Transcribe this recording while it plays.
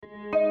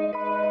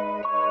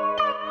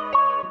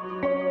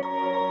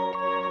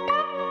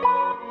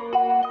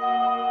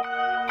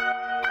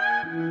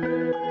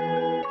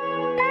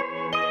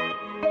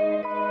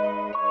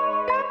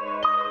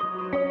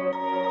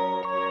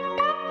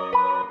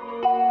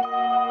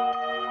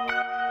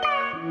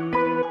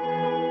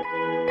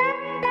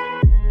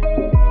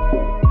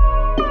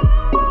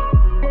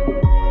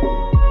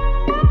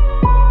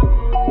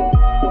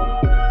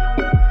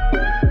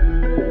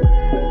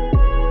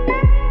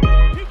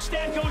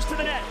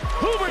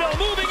Huberdeau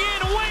moving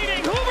in,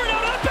 waiting.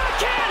 Huberdeau to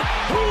backhand.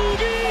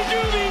 Hoobie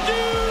doobie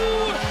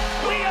doo.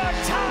 We are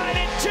tied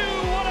at 2.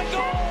 What a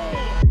goal!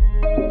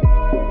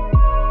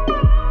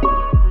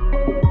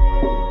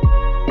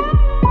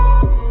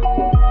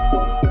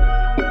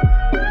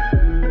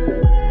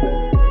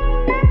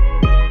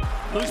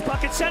 Loose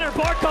puck at center.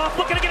 Barkov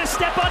looking to get a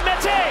step on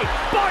Mete.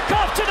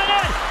 Barkov to the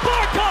net.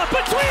 Barkov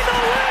between the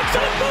legs.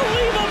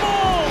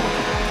 Unbelievable!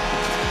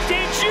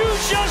 Did you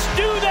just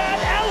do that,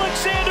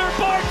 Alexander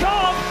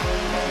Barkov?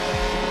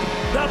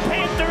 The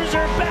Panthers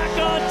are back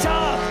on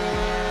top.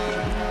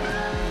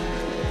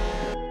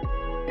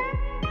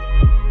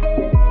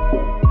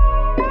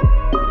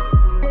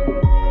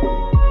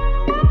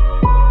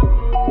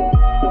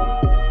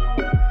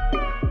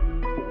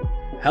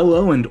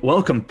 Hello and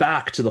welcome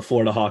back to the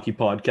Florida Hockey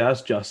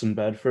Podcast. Justin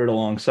Bedford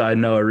alongside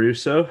Noah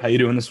Russo. How you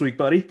doing this week,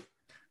 buddy?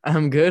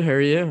 I'm good. How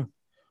are you?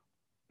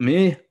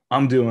 Me,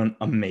 I'm doing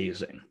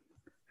amazing.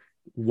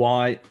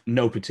 Why?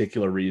 No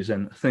particular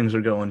reason. Things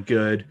are going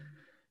good.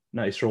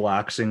 Nice,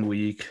 relaxing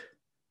week.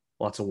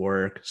 Lots of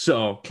work.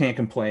 So can't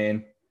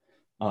complain.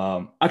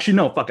 Actually,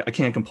 no, fuck it. I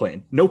can't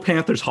complain. No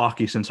Panthers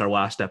hockey since our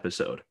last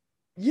episode.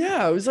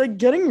 Yeah, I was like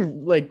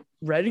getting like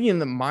ready in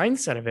the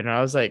mindset of it, and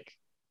I was like,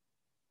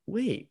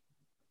 wait,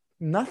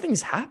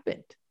 nothing's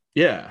happened.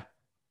 Yeah.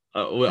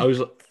 I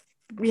was.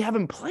 We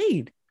haven't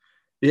played.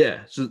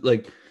 Yeah. So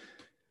like,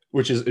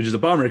 which is a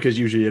bummer because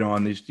usually,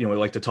 on these, we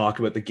like to talk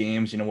about the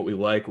games, what we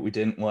like, what we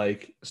didn't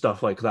like,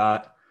 stuff like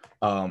that.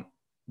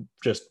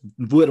 Just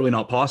literally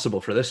not possible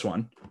for this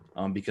one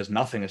because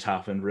nothing has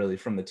happened really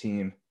from the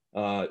team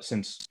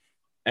since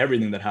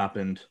everything that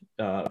happened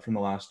from the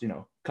last,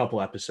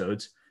 couple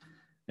episodes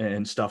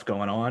and stuff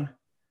going on.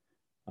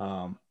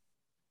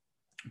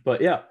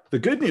 But yeah, the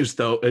good news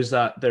though is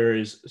that there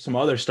is some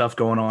other stuff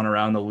going on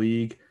around the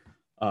league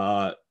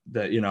that,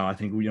 I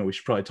think, we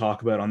should probably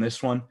talk about on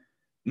this one.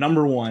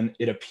 Number one,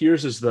 it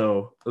appears as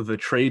though the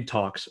trade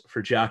talks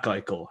for Jack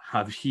Eichel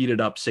have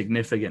heated up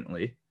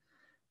significantly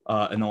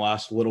in the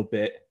last little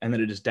bit, and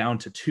that it is down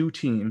to 2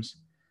 teams,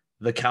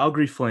 the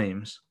Calgary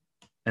Flames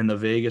and the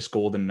Vegas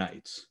Golden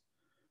Knights,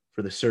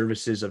 for the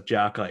services of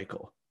Jack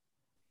Eichel.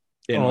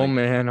 Oh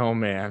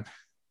man.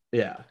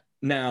 Yeah.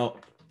 Now,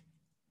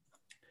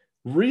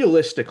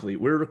 realistically,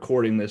 we're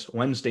recording this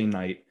Wednesday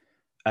night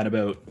at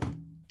about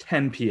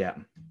 10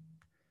 p.m.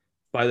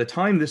 By the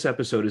time this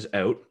episode is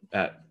out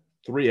at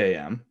 3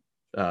 a.m.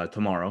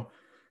 Tomorrow,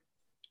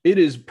 it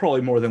is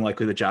probably more than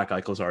likely that Jack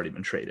Eichel's already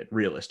been traded,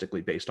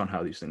 realistically, based on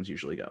how these things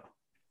usually go.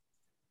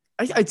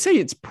 I'd say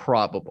it's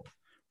probable.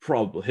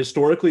 Probably.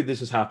 Historically,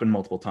 this has happened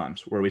multiple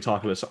times where we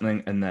talk about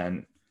something and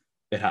then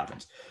it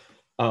happens.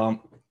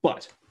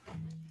 But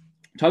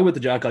talking about the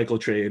Jack Eichel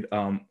trade,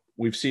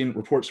 we've seen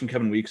reports from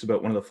Kevin Weeks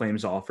about one of the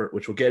Flames' offer,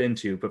 which we'll get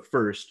into. But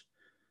first,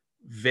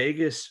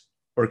 Vegas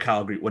or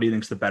Calgary, what do you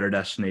think is the better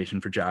destination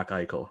for Jack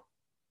Eichel?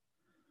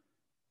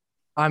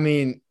 I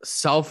mean,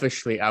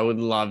 selfishly, I would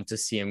love to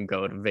see him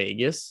go to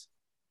Vegas.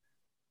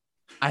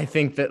 I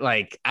think that,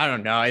 I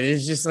don't know.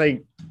 It's just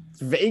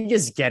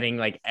Vegas getting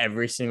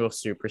every single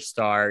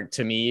superstar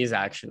to me is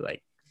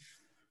actually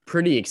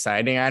pretty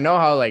exciting. I know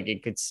how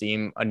it could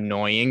seem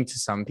annoying to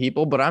some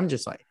people, but I'm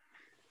just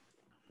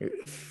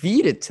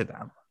feed it to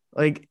them.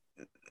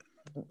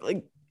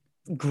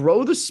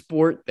 Grow the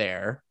sport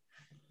there.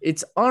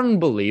 It's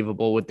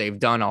unbelievable what they've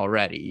done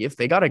already. If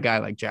they got a guy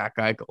like Jack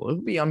Eichel, it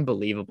would be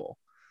unbelievable.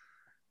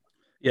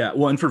 Yeah,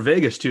 well, and for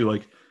Vegas too,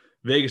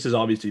 Vegas has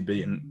obviously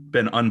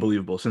been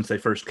unbelievable since they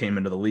first came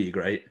into the league,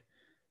 right?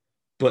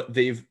 But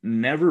they've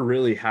never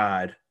really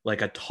had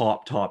a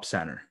top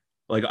center.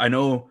 I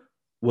know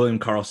William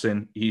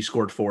Karlsson, he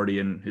scored 40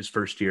 in his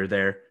first year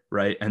there,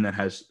 right? And then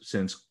has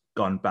since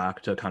gone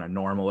back to kind of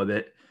normal a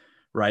bit,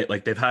 right?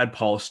 They've had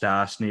Paul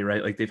Stastny,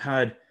 right? They've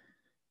had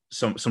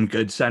some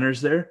good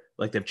centers there.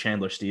 They have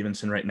Chandler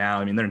Stevenson right now.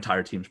 I mean, their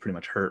entire team's pretty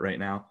much hurt right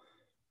now.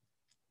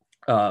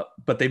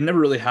 But they've never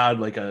really had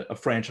a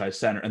franchise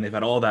center, and they've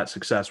had all that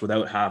success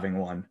without having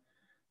one.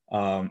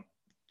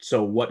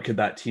 So what could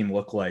that team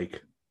look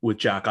like with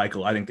Jack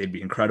Eichel? I think they'd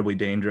be incredibly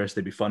dangerous.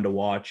 They'd be fun to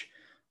watch.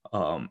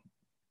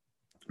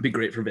 Be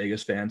great for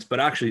Vegas fans. But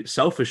actually,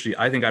 selfishly,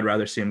 I think I'd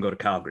rather see him go to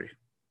Calgary.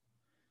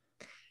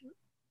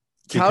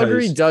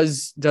 Calgary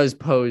does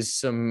pose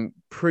some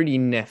pretty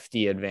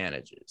nifty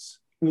advantages.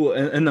 Well,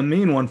 and the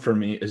main one for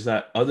me is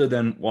that other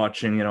than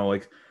watching,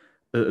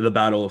 the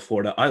Battle of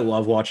Florida, I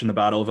love watching the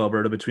Battle of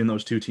Alberta between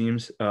those 2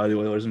 teams, the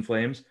Oilers and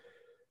Flames.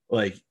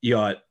 You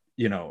got,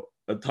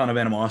 a ton of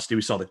animosity.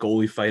 We saw the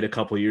goalie fight a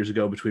couple of years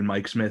ago between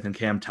Mike Smith and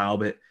Cam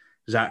Talbot,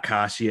 Zach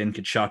Kassian,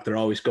 Kachuk. They're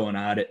always going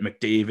at it.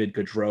 McDavid,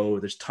 Gaudreau.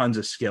 There's tons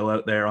of skill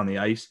out there on the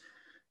ice.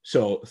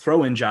 So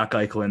throw in Jack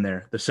Eichel in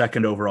there, the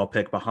 2nd overall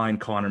pick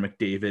behind Connor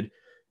McDavid,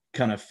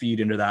 kind of feed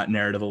into that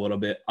narrative a little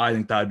bit. I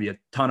think that'd be a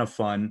ton of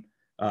fun.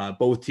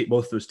 Both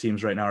those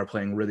teams right now are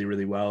playing really,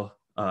 really well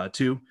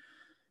too.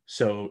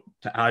 So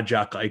to add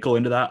Jack Eichel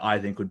into that, I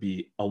think would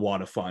be a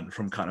lot of fun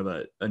from kind of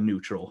a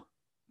neutral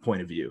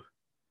point of view.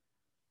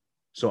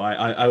 So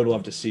I would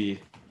love to see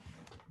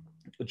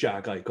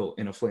Jack Eichel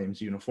in a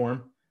Flames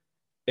uniform.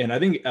 And I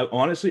think,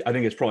 honestly, I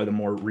think it's probably the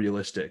more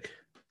realistic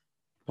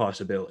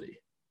possibility.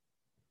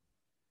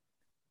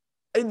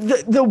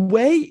 The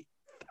way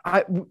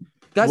that's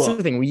Well,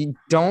 the thing. We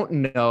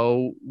don't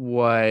know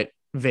what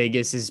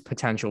Vegas's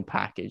potential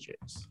package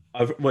is.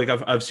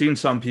 I've seen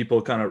some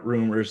people kind of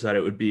rumors that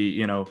it would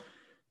be,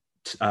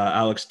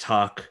 Alex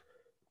Tuck,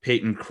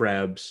 Peyton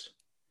Krebs,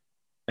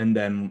 and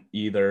then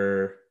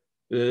either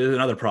there's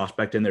another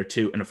prospect in there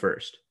too, and a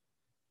first,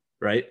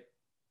 right?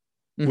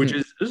 Which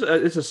is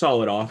it's a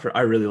solid offer.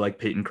 I really like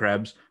Peyton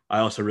Krebs. I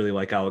also really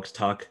like Alex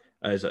Tuck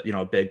as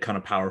a big kind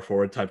of power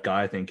forward type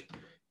guy. I think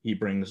he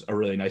brings a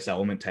really nice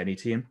element to any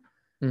team,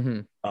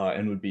 and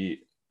would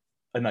be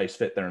a nice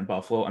fit there in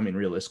Buffalo. I mean,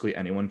 realistically,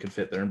 anyone can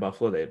fit there in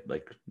Buffalo. They had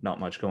like not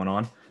much going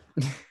on,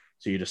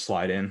 so you just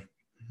slide in.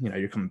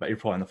 You're coming back. You're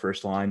probably on the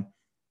first line.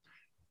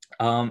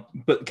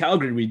 But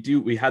Calgary,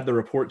 we had the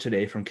report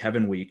today from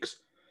Kevin Weeks,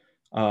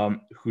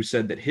 who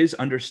said that his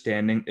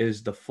understanding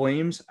is the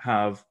Flames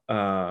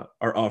are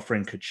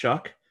offering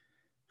Tkachuk,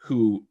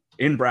 who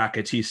in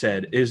brackets he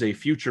said is a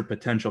future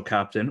potential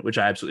captain, which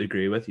I absolutely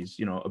agree with. He's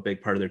a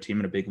big part of their team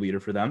and a big leader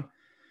for them.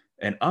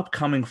 An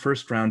upcoming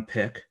first-round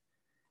pick,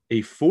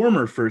 a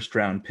former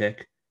first-round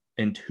pick,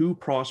 and 2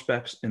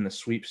 prospects in the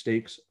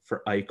sweepstakes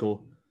for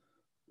Eichel.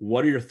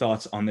 What are your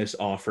thoughts on this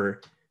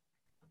offer?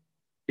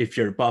 If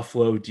you're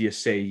Buffalo, do you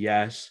say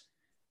yes?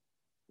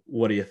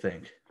 What do you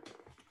think?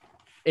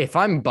 If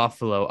I'm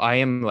Buffalo, I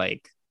am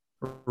like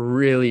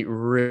really,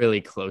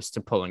 really close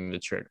to pulling the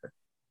trigger.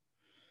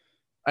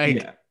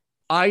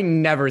 I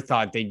never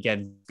thought they'd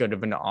get good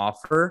of an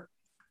offer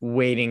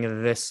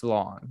waiting this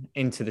long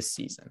into the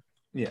season.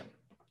 Yeah.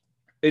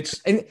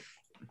 It's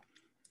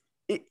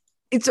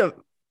a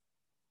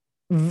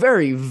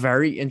very,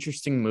 very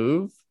interesting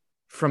move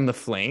from the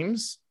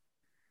Flames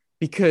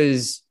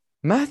because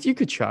Matthew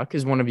Tkachuk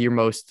is one of your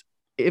most,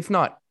 if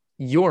not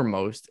your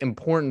most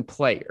important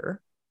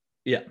player.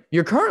 Yeah.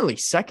 You're currently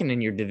second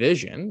in your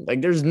division.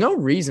 Like, there's no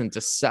reason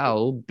to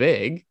sell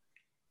big.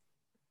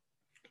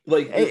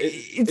 Like,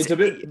 it's a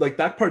bit like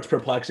that part's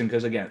perplexing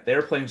because, again,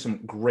 they're playing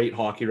some great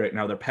hockey right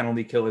now. Their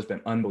penalty kill has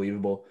been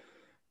unbelievable.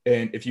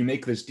 And if you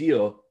make this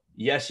deal,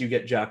 yes, you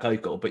get Jack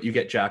Eichel, but you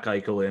get Jack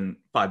Eichel in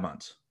 5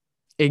 months.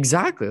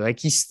 Exactly. Like,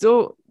 he's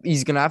going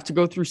to have to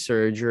go through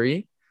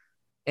surgery.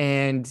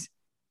 And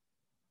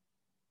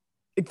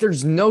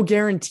there's no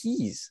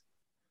guarantees.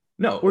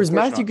 No. Whereas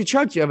Matthew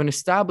Tkachuk, you have an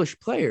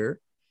established player,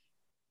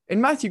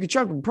 and Matthew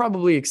Tkachuk would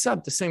probably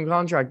accept the same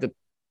contract that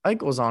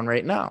Eichel's on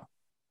right now.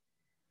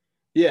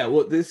 Yeah,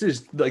 well, this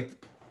is like,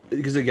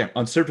 because again,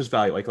 on surface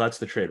value, like that's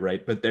the trade,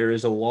 right? But there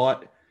is a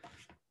lot,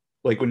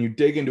 like when you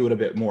dig into it a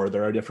bit more,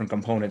 there are different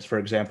components. For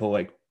example,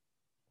 like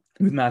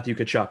with Matthew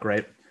Tkachuk,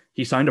 right?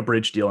 He signed a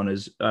bridge deal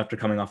after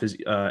coming off his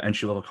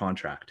entry level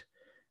contract,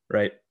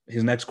 right?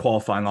 His next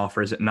qualifying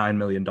offer is at $9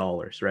 million,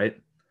 right?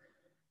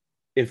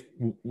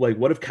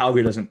 What if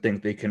Calgary doesn't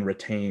think they can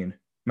retain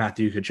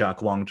Matthew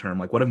Tkachuk long term?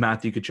 Like, what if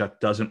Matthew Tkachuk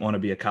doesn't want to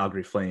be a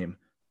Calgary Flame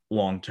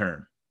long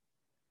term?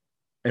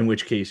 In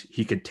which case,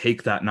 he could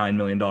take that $9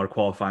 million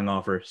qualifying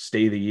offer,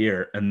 stay the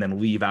year, and then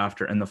leave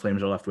after, and the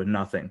Flames are left with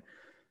nothing.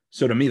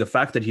 So to me, the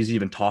fact that he's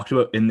even talked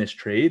about in this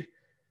trade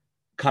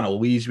kind of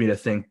leads me to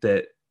think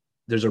that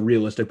there's a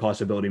realistic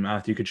possibility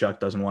Matthew Tkachuk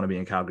doesn't want to be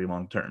in Calgary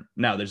long term.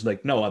 Now, there's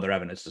like no other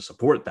evidence to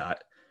support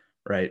that,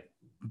 right?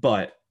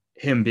 But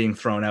him being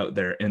thrown out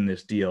there in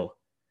this deal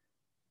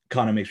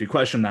kind of makes me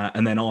question that.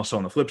 And then also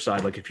on the flip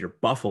side, like if you're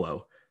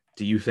Buffalo,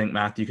 do you think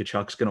Matthew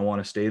Tkachuk's going to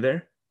want to stay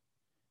there?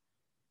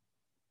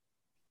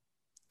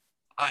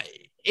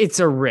 It's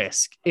a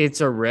risk.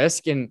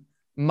 And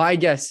my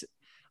guess,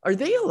 are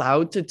they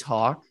allowed to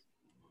talk?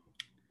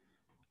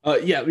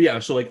 Yeah.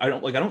 So I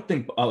don't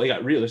think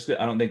realistically,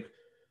 I don't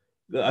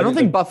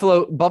think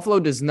Buffalo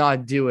does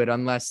not do it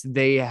unless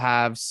they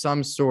have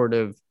some sort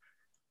of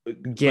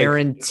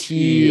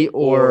guarantee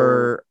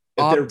or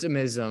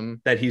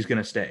optimism that he's going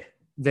to stay.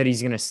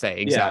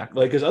 Exactly. Yeah,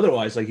 because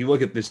otherwise, you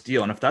look at this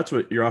deal, and if that's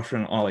what you're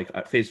offering,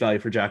 at face value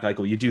for Jack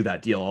Eichel, you do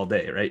that deal all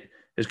day, right?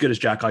 As good as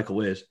Jack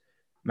Eichel is,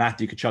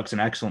 Matthew Tkachuk's an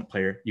excellent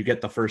player. You get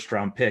the first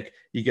round pick,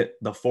 you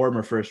get the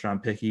former first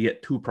round pick, you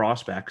get 2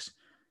 prospects.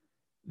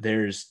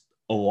 There's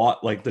a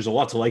lot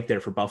to like there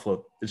for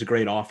Buffalo. It's a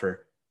great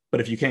offer,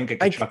 but if you can't get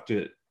Tkachuk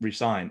to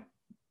resign,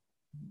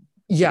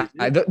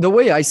 the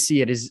way I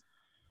see it is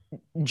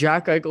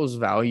Jack Eichel's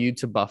value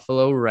to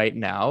Buffalo right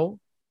now,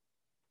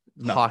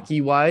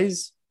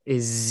 hockey-wise,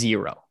 is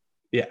 0.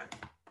 Yeah.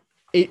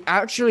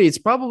 It's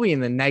probably in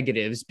the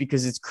negatives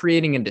because it's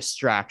creating a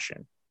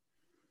distraction.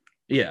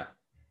 Yeah.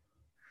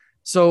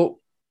 So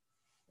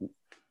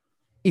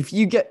if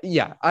you get,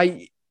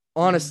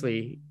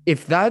 honestly,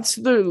 if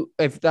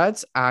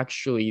that's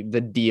actually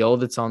the deal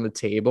that's on the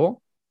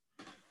table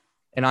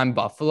and I'm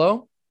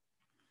Buffalo,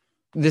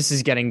 this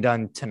is getting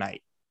done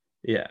tonight.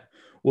 Yeah.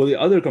 Well, the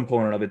other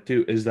component of it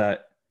too is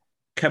that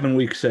Kevin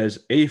Weeks says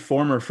a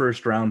former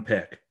first round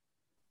pick.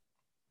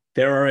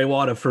 There are a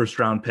lot of first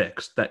round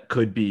picks that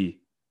could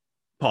be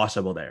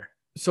possible there.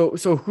 So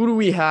who do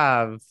we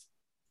have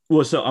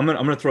Well, so I'm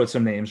gonna throw out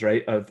some names,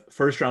 right, of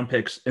first round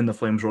picks in the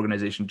Flames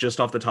organization, just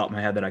off the top of my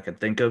head that I can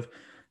think of.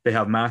 They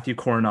have Matthew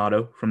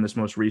Coronado from this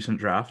most recent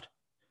draft,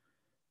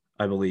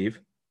 I believe.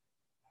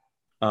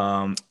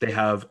 They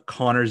have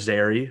Connor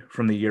Zary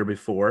from the year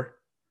before.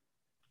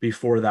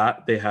 Before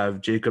that, they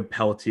have Jacob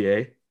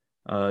Pelletier,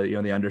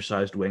 the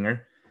undersized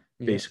winger,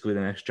 basically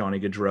the next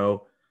Johnny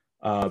Gaudreau.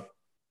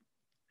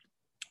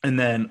 And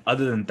then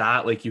other than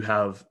that, like you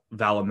have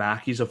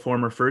Valimaki's a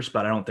former first,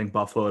 but I don't think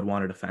Buffalo would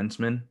want a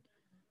defenseman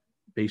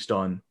based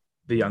on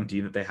the young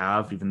D that they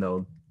have, even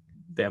though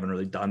they haven't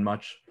really done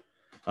much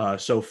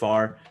so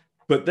far.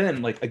 But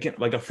then, like, again,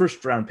 like a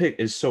first round pick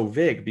is so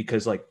vague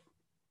because, like,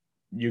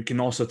 you can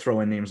also throw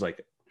in names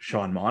like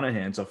Sean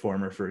Monahan's a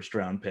former first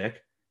round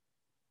pick.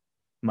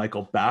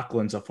 Michael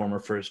Backlund's a former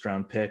first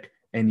round pick.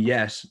 And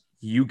yes,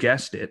 you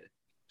guessed it,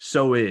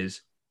 so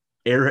is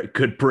Eric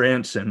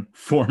Goodbranson,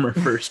 former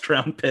first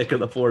round pick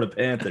of the Florida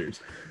Panthers.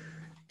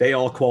 They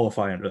all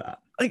qualify under that.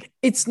 Like,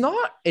 it's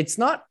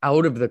not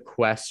out of the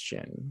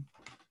question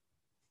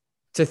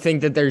to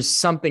think that there's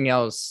something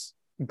else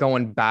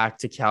going back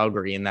to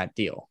Calgary in that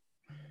deal.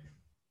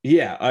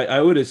 Yeah,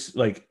 I would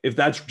like if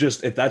that's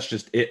just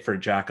it for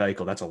Jack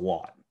Eichel, that's a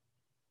lot.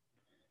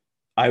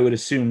 I would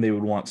assume they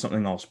would want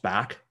something else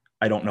back.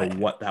 I don't know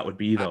what that would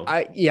be though.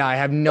 I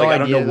have no idea. I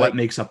don't know what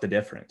makes up the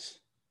difference.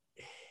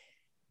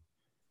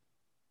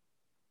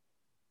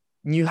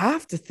 You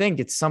have to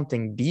think it's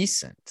something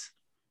decent.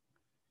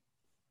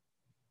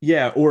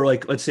 Yeah, or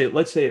like let's say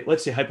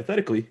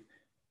hypothetically,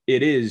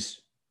 it is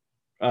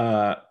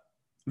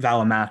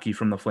Valimaki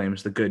from the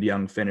Flames, the good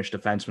young Finnish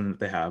defenseman that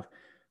they have.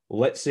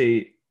 Let's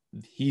say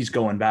he's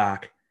going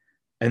back,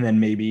 and then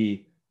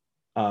maybe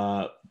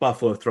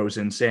Buffalo throws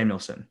in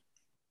Samuelson,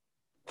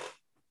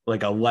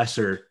 like a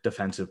lesser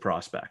defensive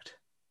prospect,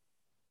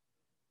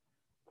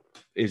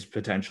 is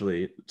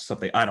potentially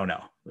something. I don't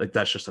know. Like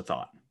that's just a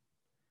thought.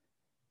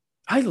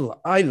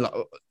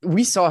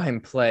 We saw him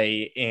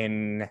play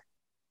in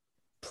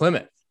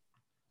Plymouth.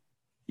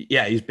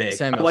 Yeah, he's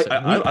big. I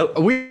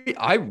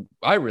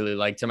really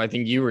liked him. I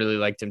think you really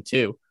liked him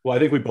too. Well, I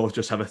think we both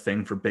just have a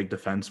thing for big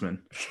defensemen.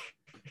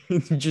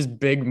 Just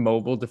big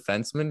mobile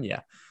defensemen.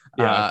 Yeah.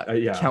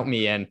 Yeah. Count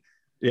me in.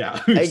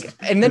 Yeah.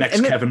 And then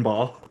Kevin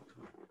Ball.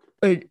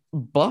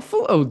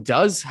 Buffalo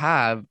does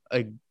have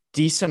a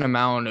decent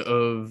amount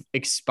of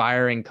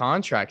expiring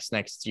contracts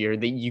next year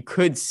that you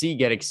could see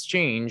get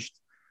exchanged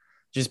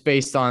just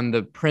based on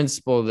the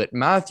principle that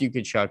Matthew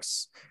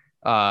Tkachuk's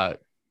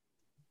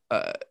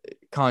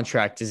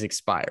contract is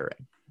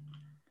expiring.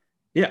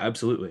 Yeah,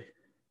 absolutely.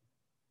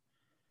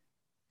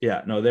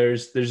 Yeah, no,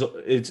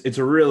 it's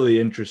a really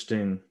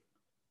interesting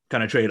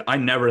kind of trade. I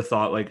never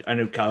thought, like, I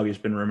know Calgary's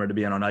been rumored to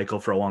be in on Eichel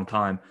for a long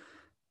time.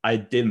 I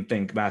didn't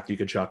think Matthew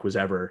Tkachuk was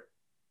ever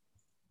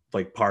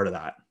like part of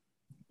that.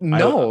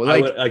 No,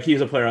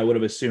 he's a player I would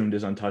have assumed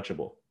is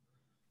untouchable.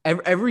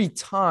 Every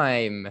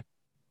time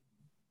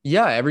we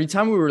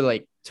were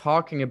like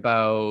talking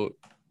about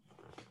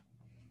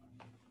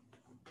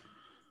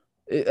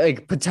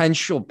like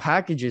potential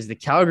packages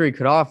that Calgary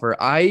could offer,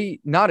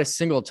 not a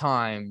single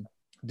time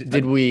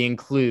did we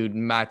include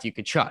Matthew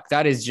Tkachuk.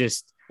 That is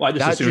just, we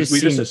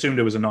just assumed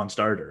it was a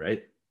non-starter,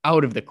 right?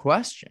 Out of the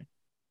question.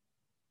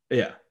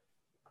 Yeah.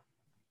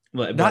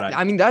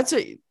 That's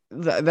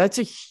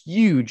a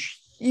huge,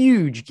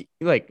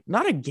 like,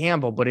 not a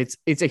gamble, but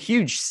it's a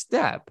huge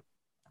step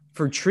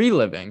for Tree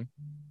Living.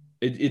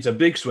 It's a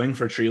big swing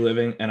for Tree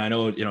Living. And I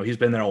know, he's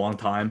been there a long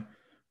time,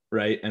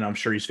 right? And I'm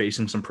sure he's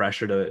facing some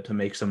pressure to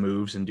make some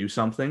moves and do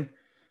something.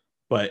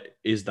 But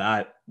is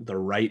that the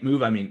right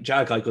move? I mean,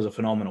 Jack Eichel's a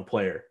phenomenal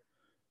player.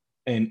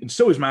 And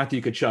so is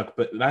Matthew Tkachuk.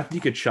 But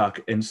Matthew Tkachuk,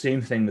 and same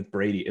thing with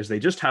Brady, is they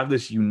just have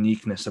this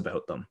uniqueness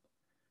about them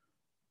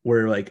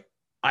where, like,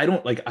 I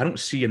don't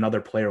see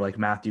another player like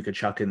Matthew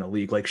Tkachuk in the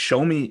league. Like,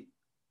 show me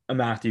a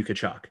Matthew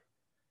Tkachuk.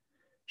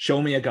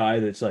 Show me a guy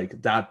that's like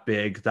that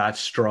big, that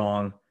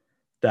strong,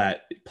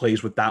 that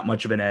plays with that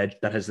much of an edge,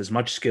 that has as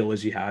much skill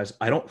as he has.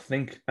 I don't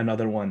think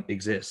another one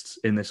exists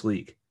in this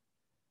league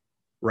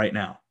right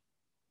now.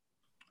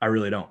 I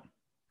really don't.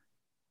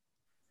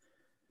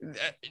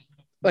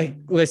 Like,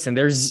 listen,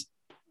 there's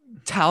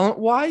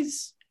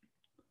talent-wise,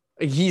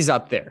 he's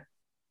up there.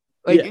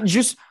 Like,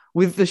 just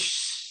with the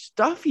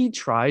stuff he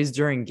tries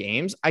during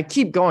games, I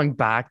keep going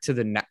back to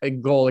the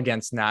goal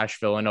against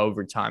Nashville in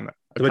overtime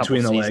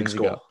between the legs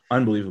goal.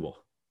 Unbelievable.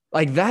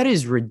 Like, that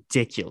is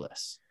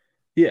ridiculous.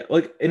 Yeah,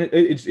 like, and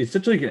it's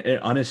such like an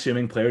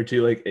unassuming player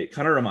too. Like, it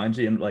kind of reminds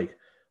me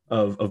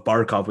of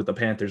Barkov with the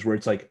Panthers, where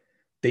it's like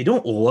they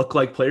don't look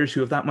like players who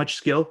have that much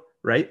skill,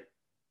 right?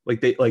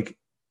 Like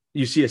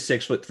you see a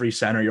 6'3"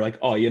 center, you're like,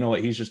 oh, you know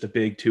what? He's just a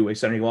big two-way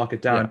center. You lock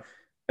it down,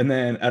 and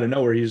then out of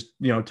nowhere, he's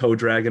toe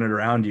dragging it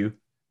around you,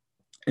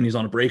 and he's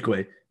on a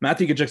breakaway.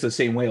 Matthew Tkachuk's the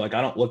same way. Like,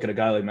 I don't look at a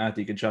guy like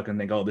Matthew Tkachuk and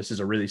think, oh, this is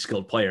a really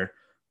skilled player,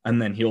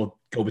 and then he'll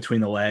go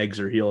between the legs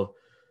or he'll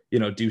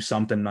do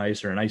something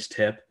nice or a nice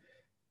tip.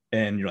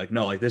 And you're like,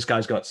 no, like, this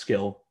guy's got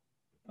skill.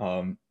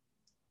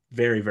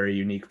 Very, very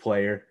unique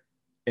player.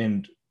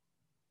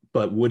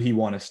 But would he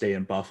want to stay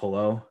in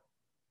Buffalo?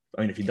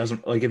 I mean, if he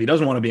doesn't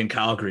want to be in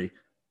Calgary,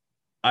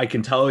 I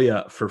can tell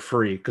you for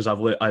free because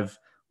I've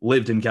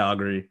lived in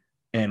Calgary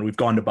and we've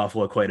gone to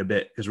Buffalo quite a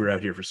bit because we're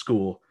out here for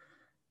school.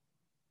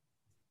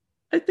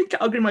 I think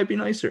Calgary might be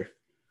nicer.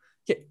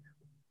 Yeah,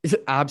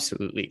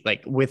 absolutely,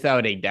 like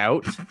without a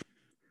doubt.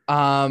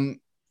 Like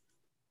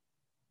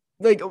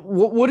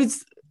what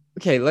is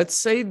okay? Let's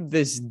say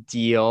this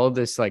deal,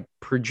 this like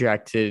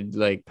projected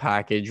like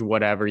package,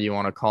 whatever you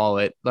want to call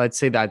it. Let's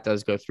say that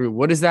does go through.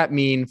 What does that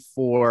mean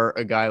for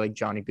a guy like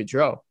Johnny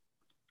Gaudreau,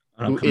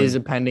 who is a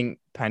pending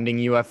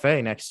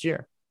UFA next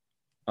year?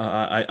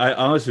 I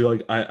honestly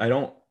like I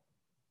don't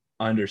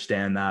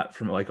understand that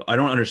from like I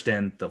don't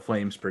understand the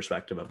Flames'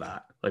 perspective of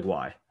that. Like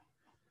why?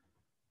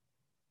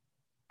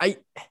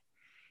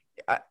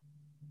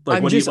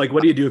 What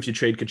do you do if you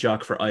trade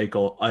Tkachuk for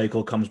Eichel?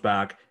 Eichel comes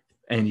back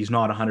and he's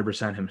not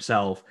 100%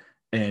 himself,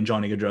 and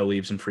Johnny Gaudreau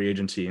leaves in free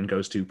agency and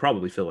goes to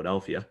probably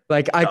Philadelphia.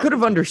 Like I could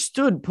have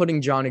understood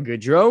putting Johnny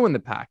Gaudreau in the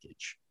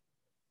package.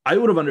 I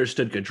would have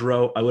understood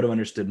Gaudreau. I would have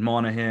understood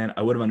Monahan.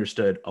 I would have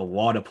understood a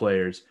lot of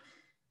players.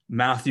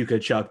 Matthew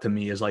Tkachuk to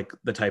me is like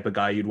the type of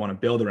guy you'd want to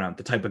build around,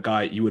 the type of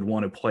guy you would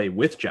want to play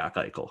with Jack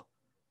Eichel,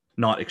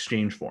 not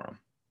exchange for him.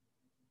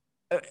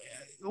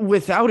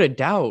 Without a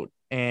doubt.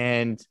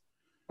 And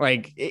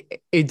like,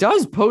 it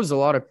does pose a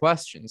lot of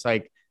questions.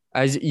 Like,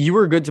 as you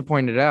were good to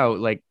point it out,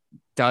 like,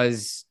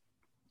 does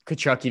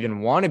Tkachuk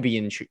even want to be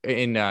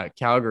in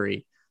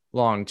Calgary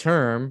long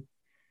term?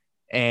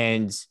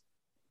 And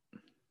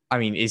I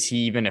mean, is he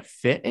even a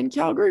fit in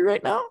Calgary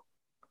right now?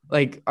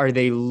 Like,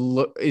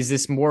 is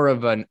this more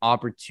of an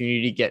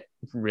opportunity to get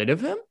rid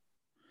of him?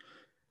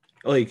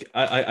 Like,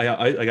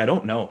 I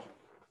don't know.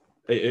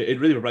 It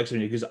really perplexes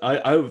me because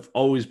I've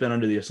always been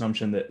under the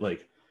assumption that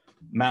like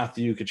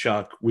Matthew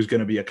Tkachuk was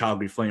going to be a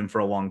Calgary Flame for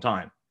a long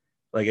time.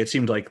 Like it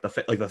seemed like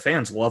the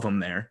fans love him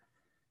there,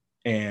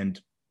 and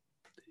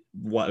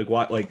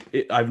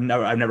I've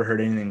never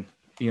heard anything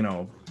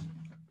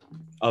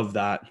of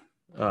that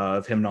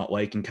of him not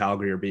liking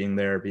Calgary or being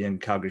there, being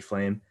Calgary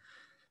Flame.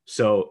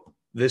 So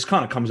this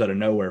kind of comes out of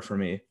nowhere for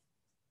me,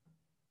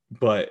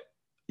 but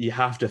you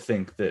have to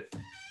think that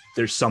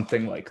there's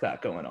something like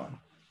that going on.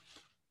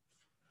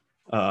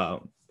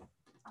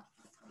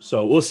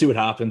 So we'll see what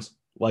happens.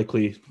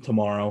 Likely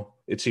tomorrow.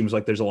 It seems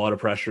like there's a lot of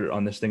pressure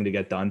on this thing to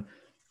get done.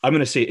 I'm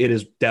going to say it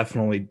is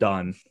definitely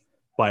done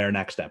by our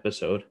next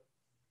episode.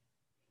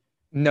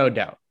 No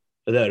doubt.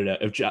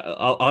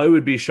 I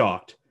would be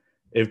shocked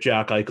if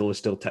Jack Eichel is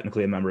still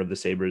technically a member of the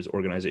Sabres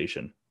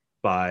organization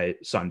by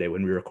Sunday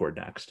when we record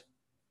next.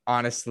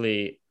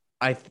 Honestly,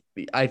 I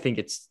think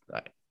it's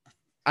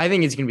going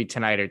to be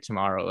tonight or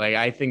tomorrow. Like,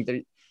 I think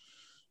that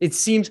it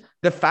seems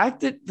the fact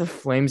that the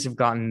Flames have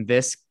gotten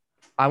this,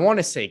 I want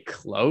to say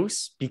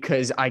close,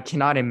 because I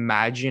cannot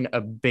imagine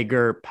a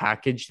bigger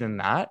package than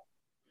that.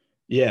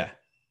 Yeah.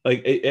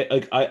 Like,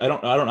 I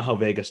don't know how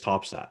Vegas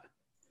tops that,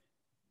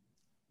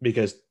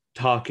 because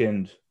Tuck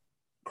and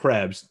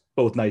Krebs,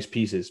 both nice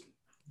pieces,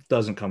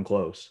 doesn't come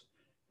close.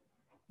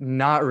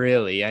 Not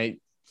really.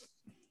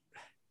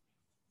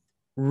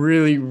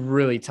 Really,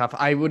 really tough.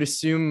 I would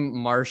assume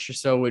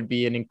Marchessault would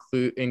be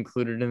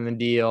included in the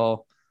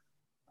deal.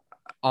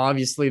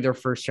 Obviously, their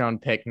first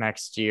round pick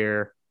next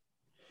year,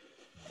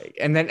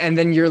 and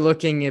then you're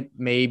looking at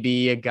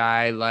maybe a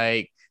guy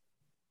like,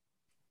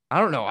 I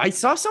don't know. I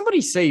saw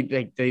somebody say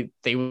like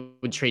they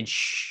would trade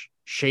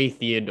Shea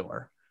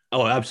Theodore.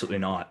 Oh, absolutely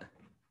not.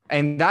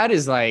 And that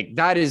is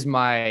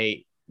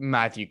my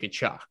Matthew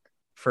Tkachuk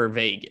for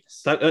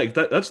Vegas.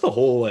 That's the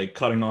whole like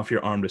cutting off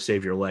your arm to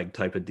save your leg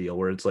type of deal,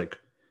 where it's like,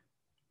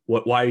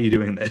 why are you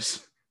doing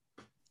this?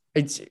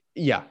 It's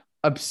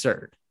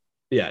absurd.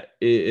 Yeah,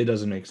 it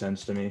doesn't make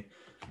sense to me.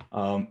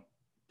 But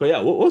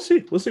yeah, we'll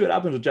see. We'll see what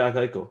happens with Jack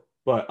Eichel.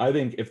 But I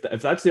think if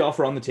that's the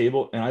offer on the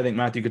table, and I think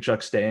Matthew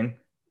Tkachuk staying,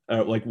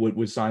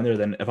 would sign there,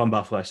 then if I'm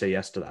Buffalo, I say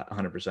yes to that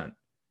 100%.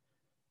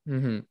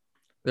 Mm-hmm.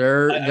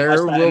 There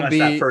will be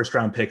that first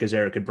round pick is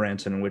Eric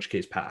Branson, in which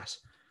case pass.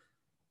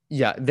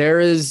 Yeah,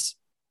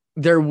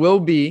 there will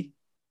be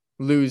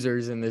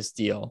losers in this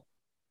deal,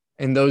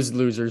 and those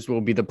losers will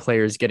be the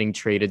players getting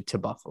traded to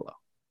Buffalo.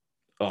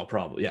 Oh,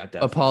 probably. Yeah,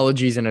 definitely.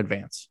 Apologies in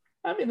advance.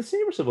 I mean, the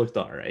Sabres have looked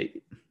all right.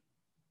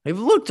 They've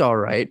looked all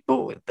right,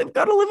 but they've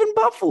got to live in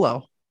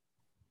Buffalo.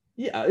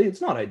 Yeah, it's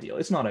not ideal.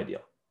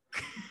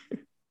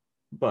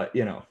 But,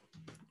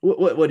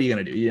 what are you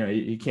going to do?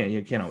 You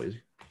can't always,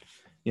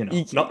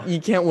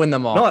 you can't win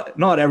them all.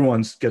 Not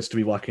everyone gets to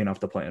be lucky enough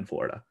to play in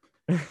Florida.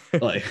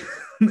 Like,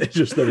 it's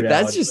just the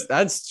reality.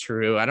 That's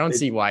true. I don't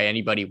see why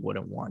anybody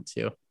wouldn't want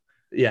to.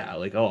 Yeah,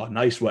 like, oh,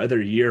 nice weather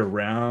year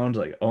round.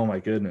 Like, oh my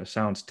goodness,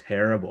 sounds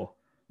terrible.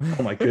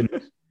 Oh my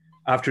goodness.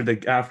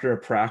 After a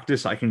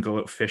practice, I can go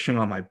out fishing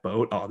on my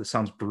boat. Oh, this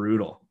sounds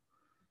brutal.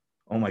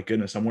 Oh my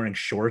goodness, I'm wearing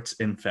shorts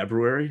in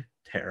February.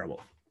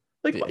 Terrible.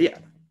 Like, yeah,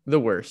 the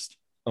worst.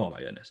 Oh my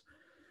goodness.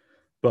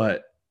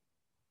 But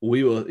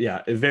we will,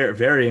 very,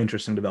 very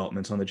interesting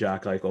developments on the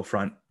Jack Eichel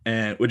front,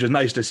 and which is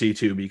nice to see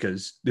too,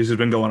 because this has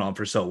been going on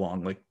for so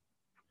long. Like,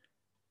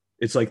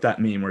 it's like that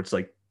meme where it's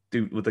like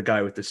do with the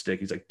guy with the stick.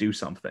 He's like, do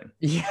something.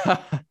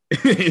 Yeah.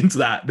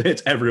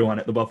 It's everyone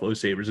at the Buffalo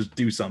Sabres. Just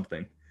do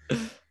something.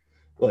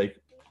 Like,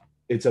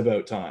 it's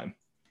about time.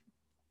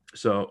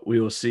 So we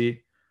will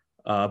see.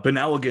 But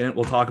now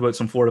we'll talk about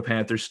some Florida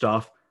Panthers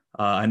stuff.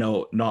 I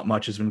know not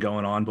much has been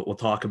going on, but we'll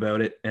talk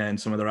about it and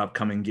some of their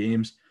upcoming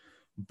games.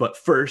 But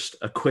first,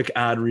 a quick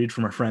ad read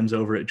from our friends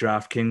over at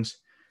DraftKings.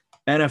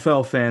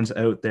 NFL fans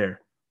out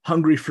there,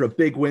 hungry for a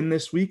big win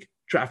this week?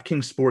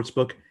 DraftKings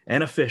Sportsbook,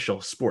 an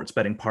official sports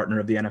betting partner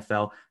of the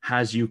NFL,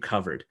 has you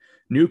covered.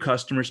 New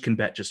customers can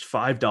bet just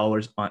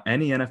 $5 on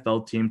any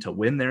NFL team to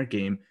win their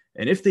game.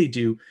 And if they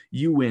do,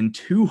 you win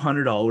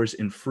 $200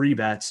 in free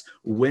bets.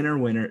 Winner,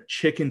 winner,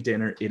 chicken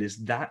dinner. It is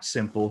that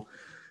simple.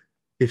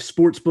 If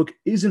Sportsbook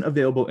isn't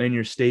available in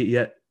your state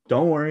yet,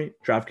 don't worry.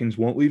 DraftKings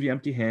won't leave you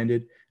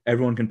empty-handed.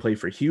 Everyone can play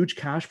for huge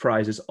cash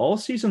prizes all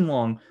season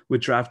long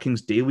with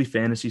DraftKings daily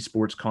fantasy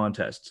sports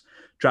contests.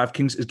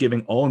 DraftKings is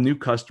giving all new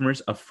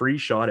customers a free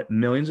shot at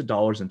millions of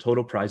dollars in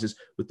total prizes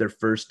with their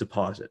first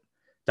deposit.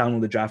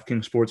 Download the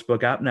DraftKings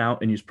Sportsbook app now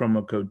and use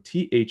promo code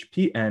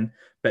THPN.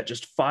 Bet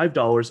just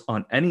 $5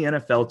 on any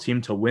NFL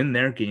team to win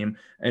their game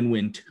and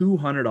win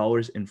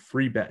 $200 in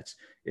free bets.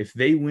 If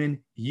they win,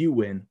 you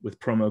win with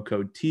promo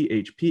code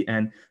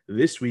THPN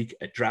this week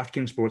at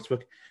DraftKings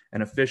Sportsbook,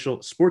 an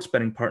official sports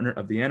betting partner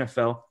of the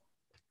NFL.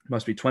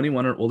 Must be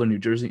 21 or older, New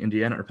Jersey,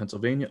 Indiana, or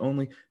Pennsylvania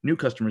only. New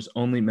customers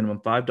only. Minimum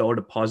 $5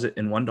 deposit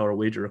and $1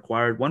 wager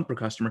required. One per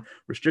customer.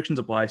 Restrictions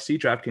apply. See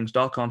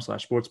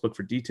DraftKings.com/sportsbook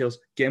for details.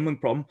 Gambling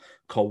problem?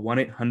 Call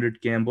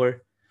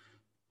 1-800-GAMBLER.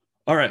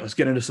 All right, let's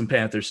get into some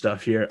Panthers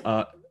stuff here.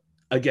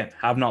 Again,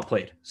 have not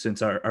played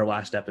since our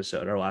last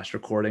episode, our last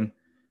recording.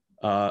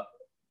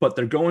 But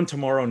they're going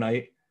tomorrow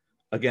night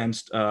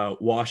against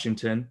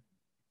Washington,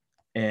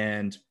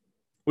 and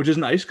which is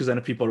nice because then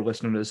if people are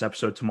listening to this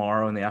episode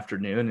tomorrow in the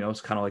afternoon, it's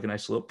kind of like a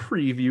nice little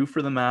preview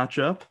for the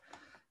matchup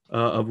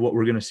of what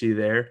we're going to see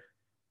there.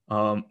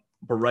 But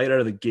right out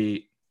of the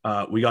gate,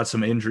 we got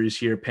some injuries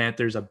here.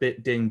 Panthers a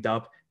bit dinged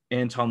up.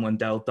 Anton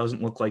Lundell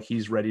doesn't look like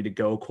he's ready to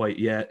go quite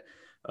yet.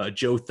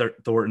 Joe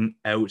Thornton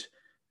out.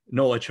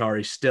 Noah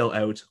Chari still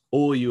out.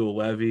 Olu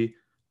Levy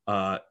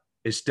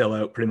is still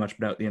out, pretty much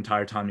been out the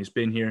entire time he's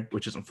been here,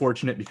 which is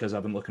unfortunate because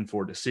I've been looking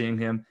forward to seeing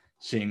him,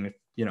 seeing if,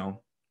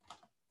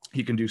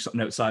 he can do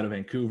something outside of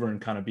Vancouver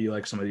and kind of be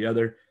like some of the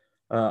other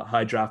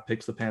high draft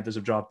picks the Panthers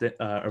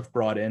have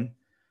brought in,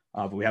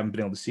 but we haven't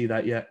been able to see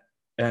that yet.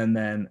 And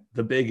then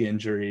the big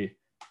injury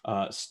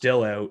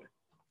still out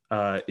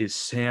is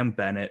Sam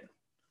Bennett.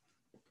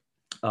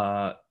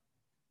 So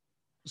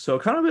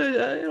kind of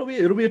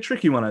it'll be a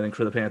tricky one, I think,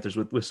 for the Panthers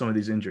with some of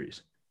these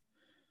injuries.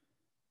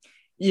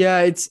 Yeah,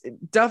 it's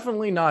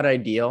definitely not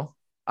ideal.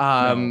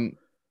 No.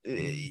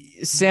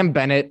 Sam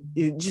Bennett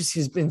just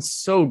has been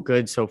so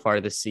good so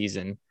far this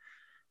season.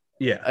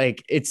 Yeah,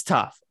 like it's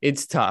tough.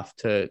 It's tough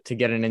to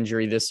get an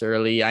injury this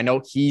early. I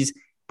know he's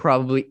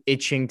probably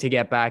itching to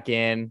get back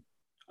in.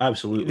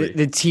 Absolutely.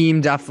 The team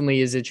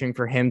definitely is itching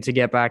for him to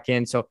get back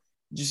in. So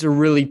just a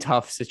really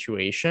tough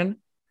situation.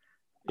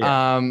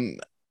 Yeah. And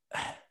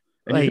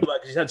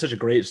he's had such a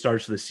great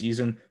start to the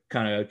season,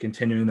 kind of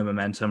continuing the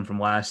momentum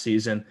from last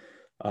season.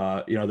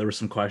 There were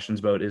some questions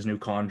about his new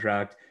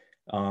contract.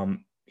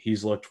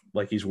 He's looked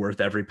like he's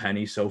worth every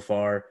penny so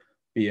far,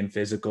 being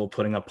physical,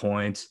 putting up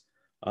points,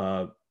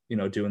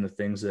 doing the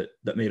things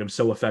that made him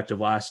so effective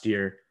last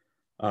year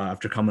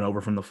after coming over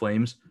from the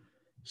Flames.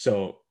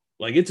 So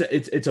like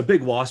it's a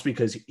big loss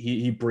because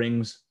he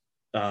brings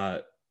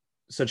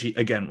such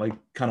again, like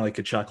kind of like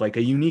Kachuk, like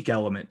a unique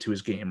element to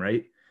his game,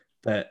 right?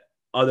 That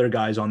other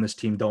guys on this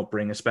team don't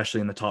bring,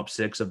 especially in the top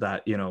six of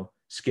that,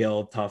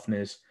 skill,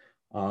 toughness,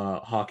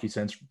 hockey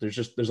sense.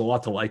 There's a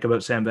lot to like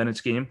about Sam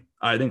Bennett's game.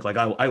 I think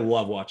I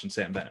love watching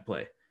Sam Bennett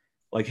play.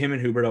 Like him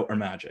and Huberdeau are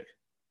magic.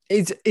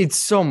 It's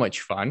so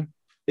much fun.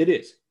 It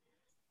is.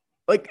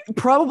 Like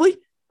probably,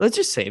 let's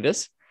just say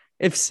this.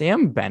 If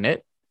Sam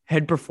Bennett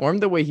had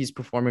performed the way he's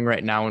performing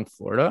right now in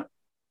Florida,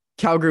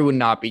 Calgary would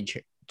not be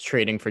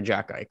trading for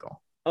Jack Eichel.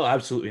 Oh,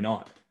 absolutely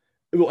not.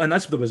 Well, and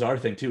that's the bizarre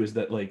thing too, is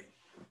that like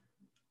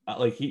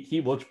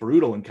he looked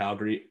brutal in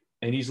Calgary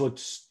and he's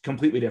looked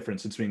completely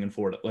different since being in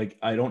Florida. Like,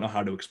 I don't know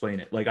how to explain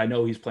it. Like, I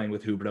know he's playing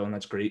with Huberdeau and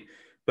that's great,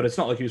 but it's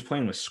not like he was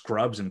playing with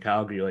scrubs in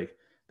Calgary. Like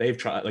they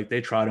tried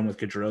him with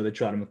Gaudreau, they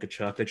tried him with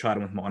Kachuk, they tried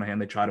him with Monahan,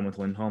 they tried him with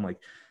Lindholm. Like,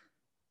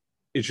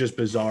 it's just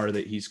bizarre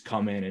that he's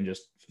come in and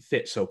just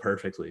fit so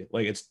perfectly.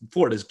 Like, it's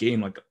Florida's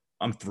game. Like,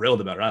 I'm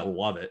thrilled about it. I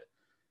love it.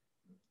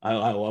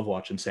 I love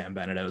watching Sam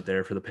Bennett out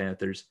there for the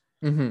Panthers.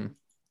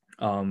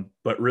 Mm-hmm.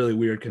 But really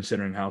weird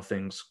considering how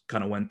things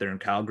kind of went there in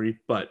Calgary.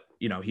 But,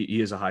 he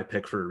is a high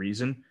pick for a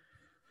reason.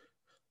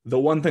 The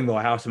one thing, though,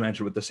 I have to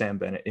mention with the Sam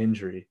Bennett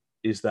injury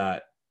is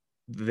that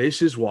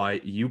this is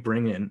why you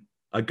bring in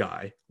a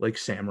guy like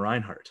Sam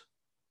Reinhart.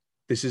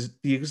 This is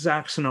the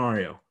exact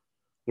scenario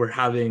where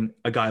having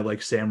a guy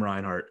like Sam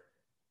Reinhart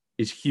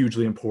is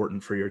hugely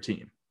important for your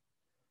team.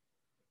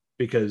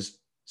 Because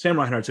Sam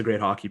Reinhart's a great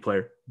hockey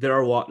player. There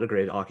are a lot of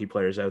great hockey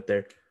players out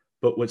there.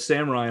 But what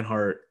Sam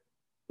Reinhart,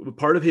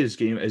 part of his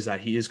game is that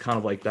he is kind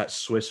of like that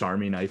Swiss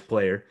Army knife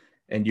player.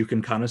 and you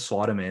can kind of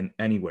slot him in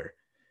anywhere,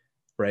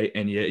 right?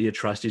 And you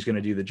trust he's going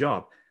to do the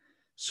job.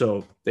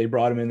 So they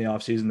brought him in the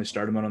offseason. They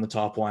started him out on the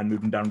top line,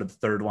 moved him down to the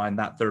third line.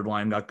 That third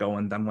line got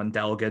going. Then when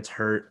Dell gets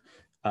hurt,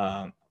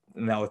 now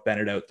with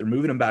Bennett out, they're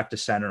moving him back to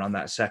center on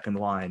that second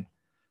line.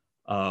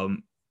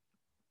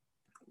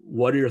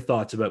 What are your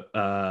thoughts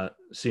about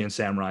seeing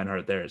Sam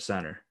Reinhart there at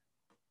center?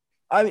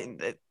 I mean,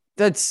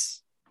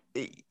 that's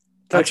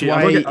actually,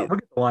 why. I'm looking at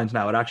the lines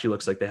now. It actually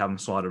looks like they have him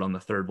slotted on the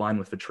third line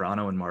with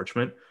Vetrano and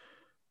Marchment,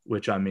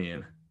 which, I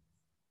mean,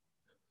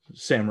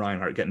 Sam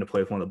Reinhart getting to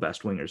play with one of the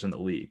best wingers in the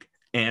league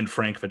and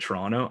Frank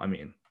Vetrano, I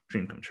mean,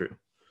 dream come true.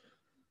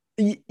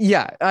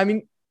 Yeah, I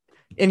mean,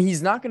 and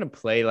he's not going to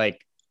play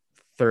like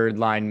third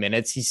line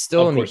minutes. He's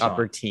still in the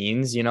upper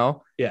teens, you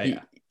know? Yeah.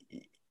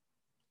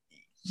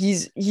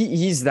 He's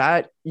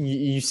that,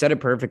 you said it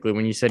perfectly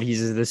when you said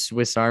he's the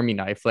Swiss Army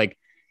knife. Like,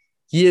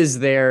 he is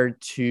there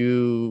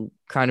to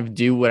kind of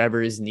do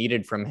whatever is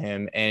needed from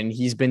him. And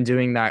he's been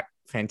doing that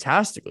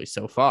fantastically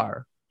so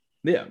far.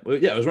 Yeah.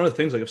 It was one of the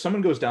things, like if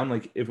someone goes down,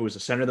 like if it was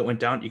a center that went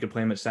down, you could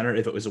play him at center.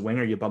 If it was a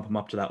winger, you bump him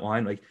up to that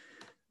line. Like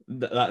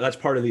that's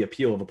part of the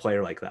appeal of a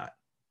player like that.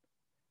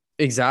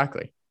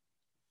 Exactly.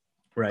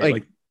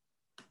 Right.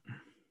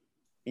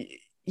 Like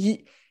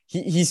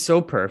he's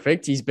so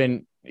perfect.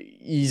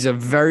 He's a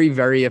very,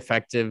 very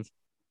effective,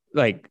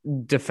 like,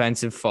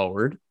 defensive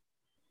forward.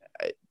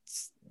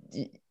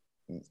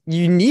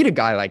 You need a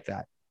guy like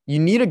that. You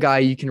need a guy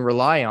you can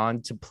rely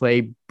on to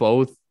play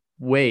both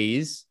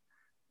ways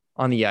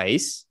on the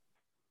ice,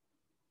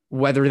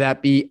 whether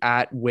that be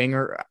at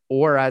winger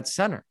or at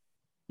center.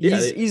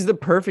 He's the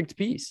perfect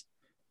piece.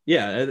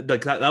 Yeah,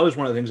 like that was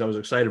one of the things I was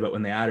excited about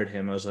when they added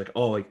him. I was like,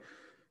 oh, like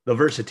the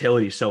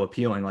versatility is so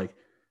appealing. Like,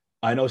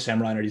 I know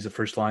Sam Reinhart, he's a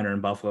first liner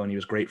in Buffalo, and he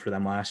was great for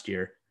them last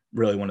year.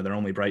 Really one of their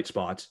only bright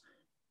spots.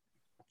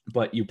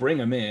 But you bring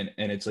him in,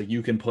 and it's like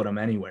you can put him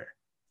anywhere,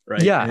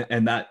 right? Yeah,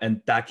 and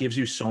that gives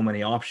you so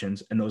many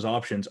options, and those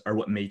options are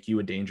what make you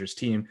a dangerous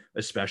team,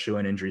 especially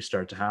when injuries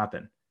start to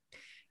happen.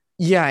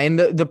 Yeah, and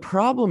the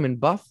problem in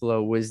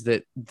Buffalo was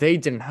that they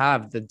didn't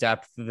have the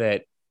depth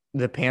that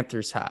the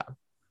Panthers have.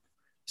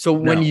 So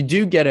when you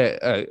do get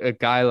a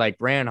guy like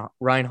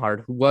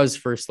Reinhart, who was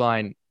first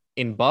line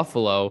in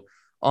Buffalo,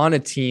 on a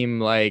team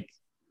like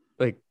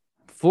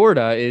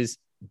Florida, is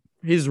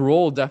his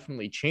role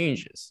definitely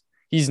changes.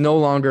 He's no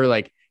longer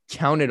like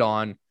counted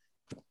on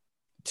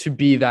to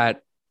be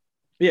that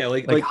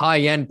like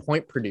high-end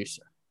point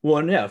producer. Well,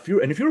 and yeah, if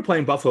you were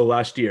playing Buffalo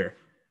last year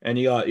and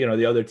you got,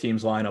 the other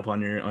team's lineup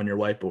on your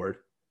whiteboard,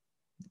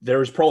 there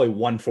was probably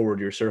one forward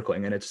you're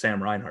circling, and it's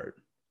Sam Reinhart.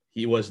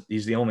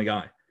 He's the only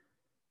guy.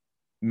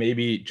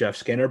 Maybe Jeff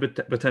Skinner, but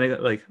depending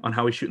like on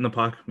how he's shooting the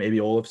puck, maybe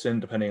Olofsson,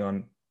 depending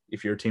on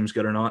if your team's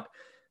good or not.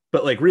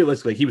 But like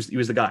realistically, he was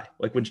the guy.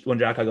 Like when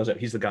Jack goes out,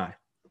 he's the guy.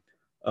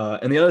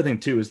 And the other thing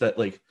too is that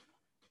like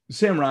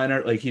Sam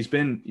Reinhart, like he's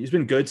been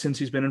good since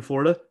he's been in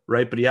Florida,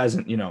 right? But he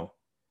hasn't,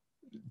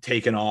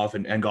 taken off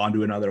and gone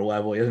to another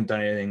level. He hasn't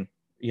done anything,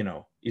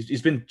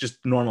 he's been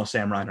just normal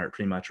Sam Reinhart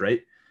pretty much,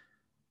 right?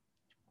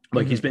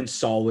 Like he's been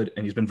solid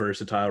and he's been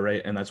versatile,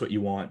 right? And that's what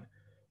you want.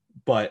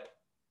 But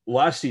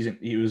last season,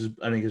 he was,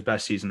 I think, his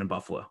best season in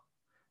Buffalo.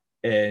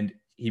 And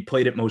he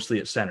played it mostly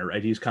at center,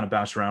 right? He's kind of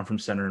bounced around from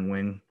center and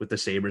wing with the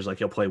Sabres. Like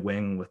he'll play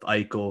wing with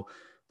Eichel,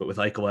 but with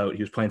Eichel out,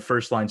 he was playing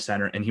first line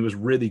center, and he was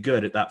really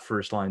good at that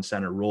first line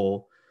center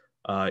role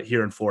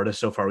here in Florida.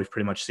 So far, we've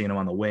pretty much seen him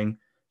on the wing.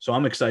 So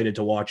I'm excited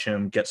to watch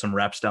him get some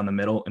reps down the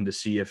middle and to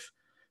see if,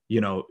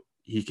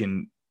 he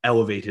can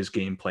elevate his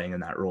game playing in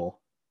that role.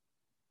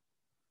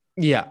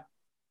 Yeah.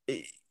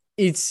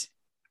 It's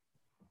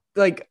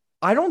like,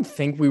 I don't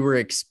think we were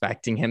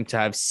expecting him to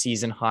have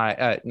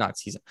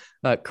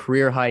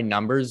career high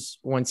numbers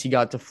once he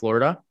got to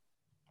Florida.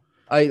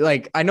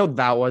 I know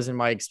that wasn't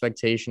my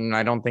expectation, and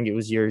I don't think it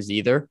was yours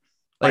either.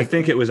 I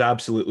think it was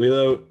absolutely,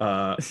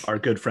 though. Our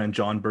good friend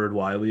John Bird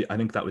Wiley, I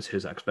think that was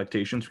his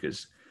expectations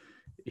because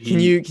Can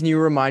you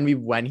remind me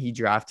when he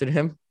drafted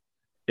him?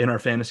 In our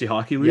fantasy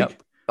hockey league?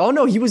 Yep. Oh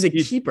no, he was a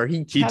keeper.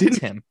 He kept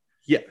him.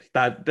 Yeah,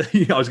 I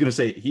was gonna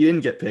say he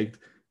didn't get picked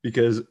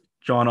because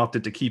John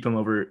opted to keep him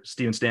over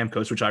Steven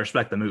Stamkos, which I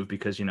respect the move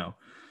because,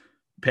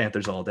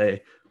 Panthers all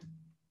day.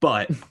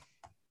 But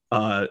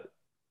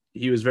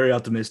he was very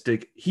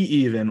optimistic. He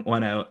even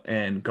went out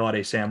and got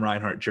a Sam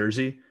Reinhart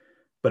jersey,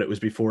 but it was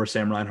before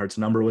Sam Reinhart's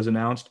number was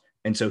announced.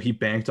 And so he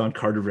banked on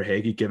Carter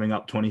Verhaeghe giving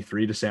up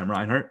 23 to Sam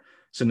Reinhart.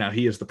 So now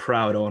he is the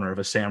proud owner of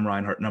a Sam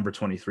Reinhart number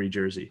 23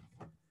 jersey.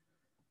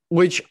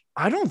 Which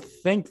I don't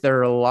think there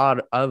are a lot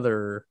of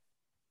other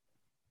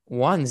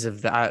ones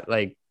of that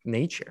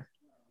nature.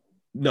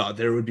 No,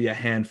 there would be a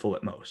handful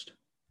at most.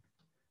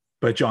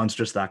 But John's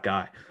just that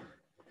guy.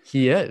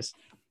 He is.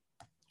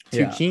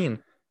 Too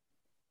keen.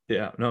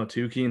 Yeah, no,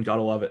 too keen.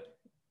 Gotta love it.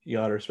 You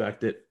gotta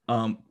respect it.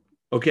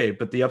 Okay,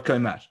 but the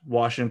upcoming match,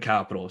 Washington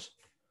Capitals.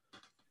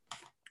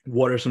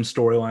 What are some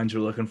storylines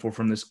you're looking for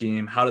from this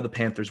game? How did the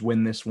Panthers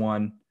win this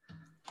one?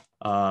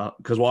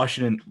 Because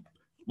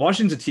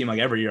Washington's a team like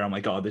every year. I'm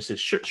like, oh, this is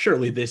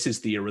surely this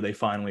is the year where they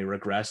finally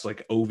regress.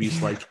 Like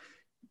Ovi's like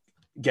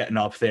getting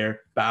up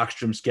there.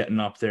 Backstrom's getting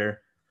up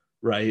there,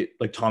 right?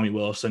 Like Tommy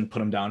Wilson,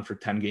 put him down for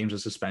 10 games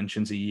of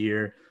suspensions a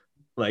year.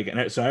 Like,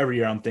 and so every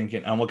year I'm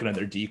looking at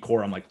their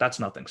decor. I'm like, that's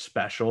nothing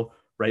special,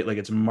 right? Like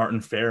it's Martin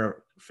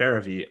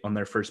Faravy on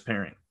their first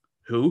pairing.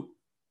 Who?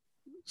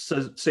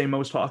 Say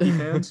most hockey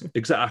fans?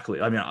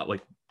 Exactly. I mean,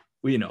 like,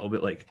 we know,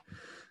 but like,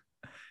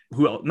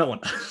 who else? No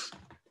one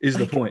is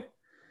the point.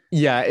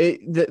 Yeah,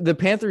 the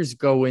Panthers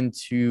go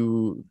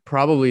into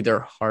probably their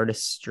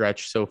hardest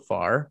stretch so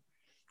far.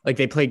 Like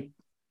they play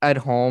at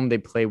home, they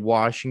play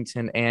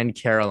Washington and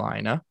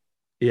Carolina.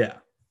 Yeah.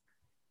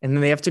 And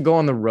then they have to go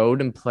on the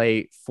road and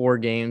play 4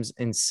 games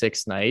in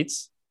 6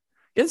 nights.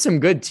 Get some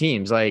good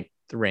teams like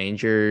the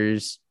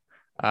Rangers,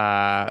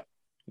 the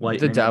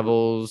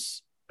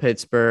Devils,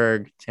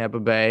 Pittsburgh, Tampa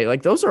Bay.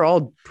 Like those are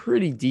all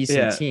pretty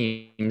decent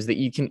teams that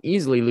you can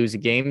easily lose a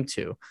game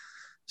to.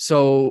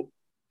 So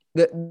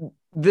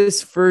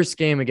this first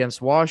game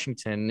against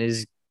Washington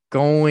is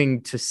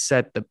going to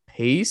set the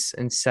pace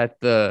and set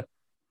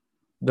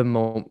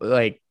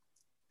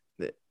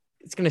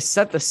it's going to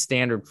set the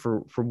standard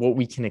for what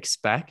we can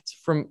expect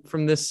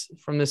from this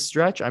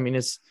stretch. I mean,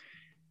 it's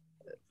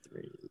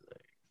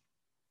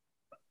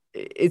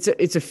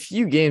a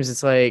few games.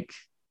 It's like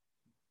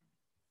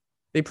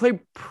they play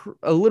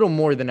a little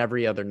more than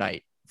every other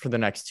night for the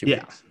next 2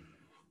 weeks.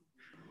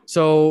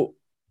 So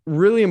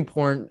really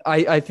important.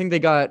 I think they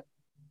got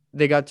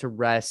to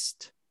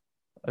rest.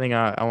 I think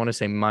I want to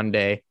say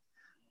Monday,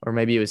 or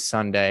maybe it was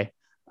Sunday.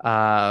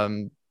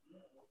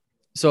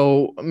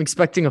 So I'm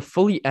expecting a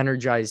fully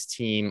energized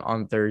team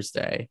on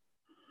Thursday,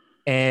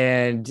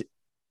 and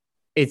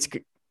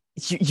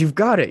you've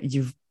got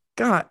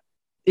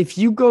if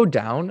you go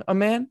down a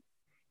man,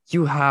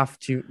 you have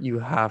to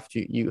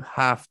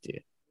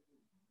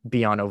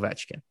be on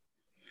Ovechkin.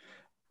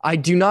 I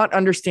do not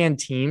understand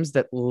teams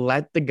that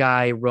let the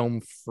guy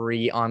roam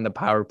free on the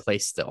power play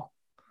still.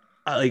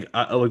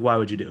 Why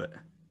would you do it?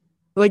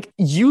 Like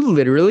you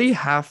literally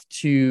have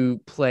to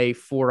play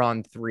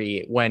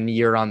 4-on-3 when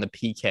you're on the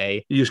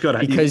PK. You just gotta,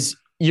 because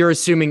you're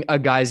assuming a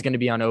guy's going to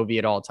be on OV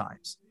at all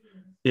times.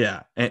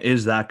 Yeah, and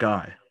is that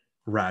guy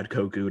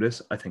Radko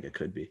Gudas? I think it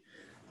could be.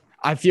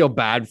 I feel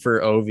bad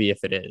for OV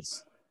if it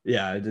is.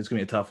 Yeah, it's gonna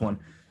be a tough one.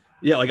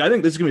 Yeah, like I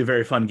think this is gonna be a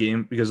very fun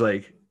game because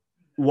like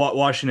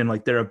Washington,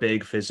 like they're a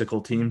big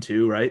physical team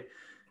too, right?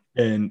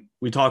 And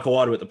we talk a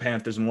lot about the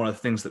Panthers, and one of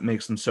the things that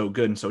makes them so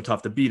good and so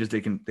tough to beat is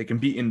they can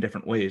beat in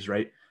different ways,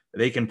 right?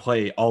 They can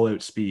play all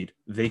out speed.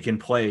 They can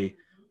play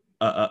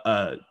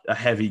a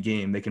heavy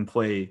game. They can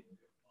play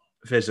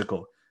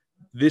physical.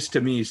 This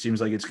to me seems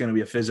like it's going to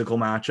be a physical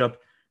matchup,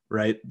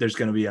 right? There's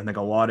going to be, I think,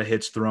 a lot of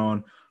hits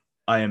thrown.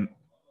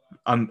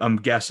 I'm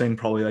guessing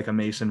probably like a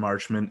Mason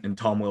Marchment and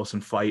Tom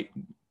Wilson fight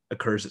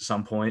occurs at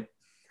some point.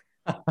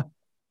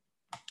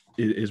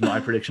 is my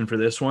prediction for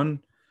this one.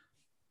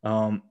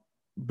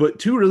 But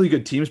 2 really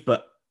good teams,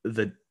 but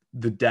the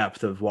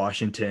depth of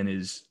Washington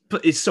is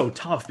so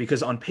tough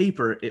because on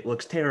paper it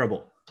looks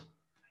terrible.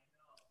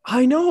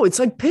 I know, it's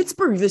like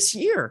Pittsburgh this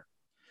year.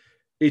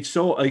 It's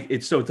so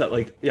tough.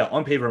 Like, yeah,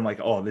 on paper I'm like,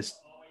 oh, this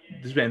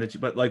band,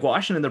 but like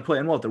Washington, they're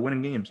playing well, they're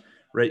winning games,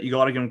 right? You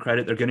got to give them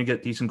credit. They're going to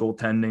get decent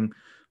goaltending.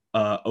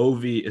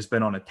 Ovi has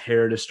been on a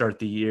tear to start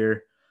the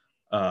year.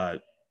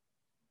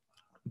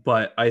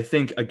 But I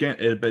think, again,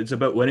 it's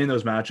about winning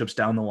those matchups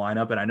down the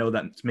lineup. And I know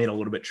that's made it a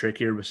little bit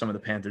trickier with some of the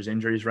Panthers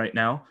injuries right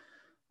now.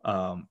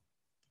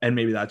 And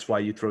maybe that's why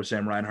you throw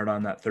Sam Reinhart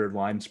on that third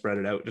line, spread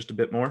it out just a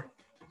bit more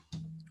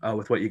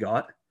with what you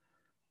got.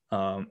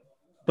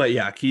 But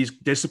yeah,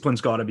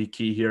 discipline's got to be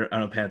key here. I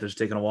know Panthers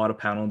taking a lot of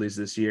penalties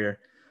this year.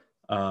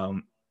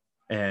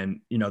 And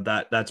you know,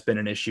 that's been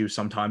an issue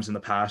sometimes in the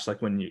past.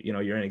 Like when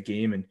you're in a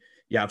game and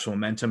you have some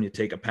momentum, you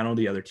take a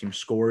penalty, other team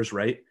scores,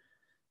 right?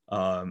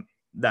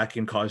 That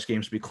can cause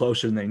games to be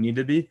closer than they need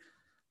to be.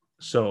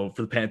 So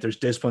for the Panthers,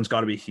 discipline's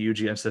got to be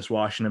huge against this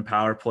Washington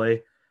power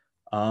play.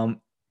 And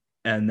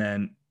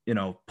then,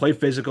 play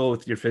physical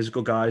with your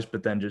physical guys,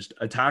 but then just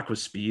attack with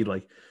speed.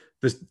 Like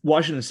this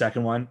Washington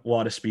second line, a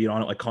lot of speed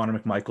on it. Like Connor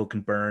McMichael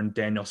can burn,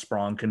 Daniel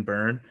Sprong can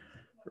burn,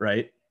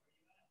 right?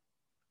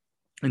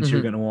 And so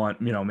you're going to want,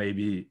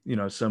 maybe,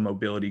 some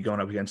mobility going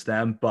up against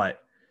them,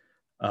 but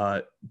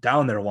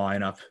down their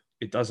lineup,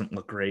 it doesn't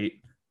look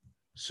great.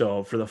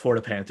 So for the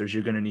Florida Panthers,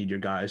 you're going to need your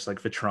guys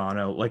like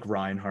Vetrano, like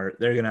Reinhart.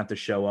 They're going to have to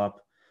show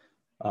up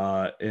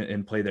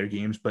and play their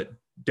games, but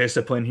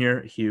discipline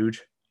here,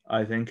 huge,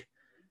 I think.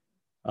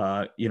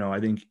 I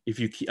think if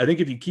you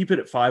keep it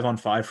at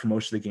 5-on-5 for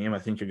most of the game, I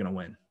think you're going to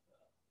win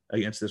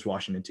against this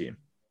Washington team.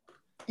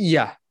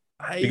 Yeah.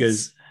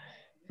 Because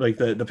like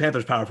the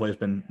Panthers power play has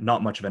been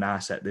not much of an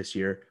asset this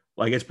year.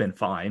 Like it's been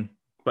fine,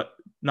 but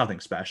nothing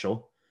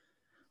special.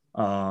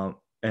 And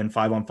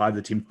 5-on-5,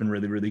 the team's been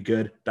really, really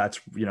good. That's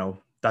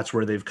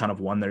where they've kind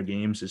of won their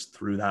games is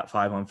through that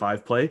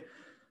 5-on-5 play.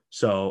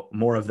 So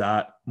more of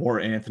that, more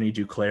Anthony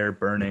Duclair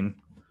burning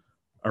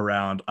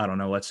around, I don't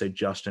know, let's say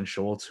Justin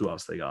Schultz. Who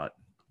else they got?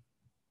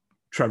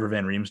 Trevor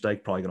Van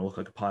Riemsdyk, probably going to look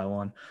like a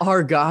pile-on.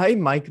 Our guy,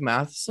 Mike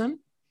Matheson.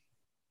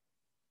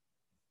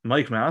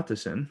 Mike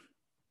Matheson.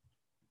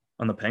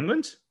 On the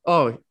Penguins?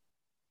 Oh,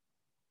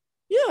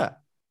 yeah.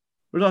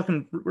 We're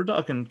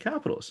talking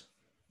Capitals.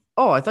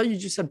 Oh, I thought you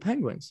just said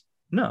Penguins.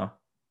 No.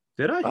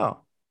 Did I?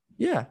 Oh,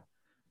 yeah.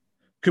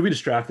 Could be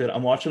distracted.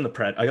 I'm watching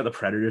I got the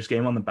Predators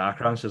game on the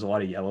background, so there's a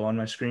lot of yellow on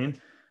my screen.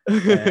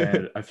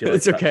 And I feel like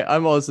it's okay.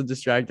 I'm also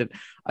distracted.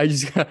 I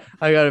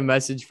got a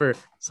message for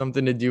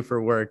something to do for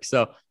work.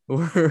 So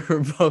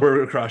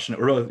we're crushing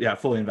it. We're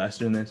fully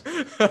invested in this.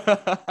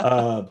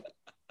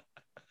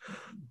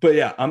 But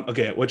yeah,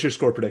 okay. What's your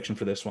score prediction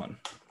for this one?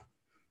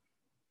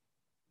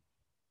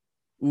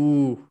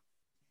 Ooh.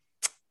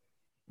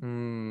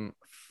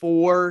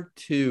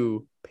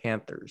 4-2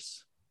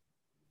 Panthers.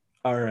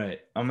 All right.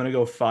 I'm gonna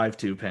go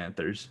 5-2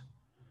 Panthers.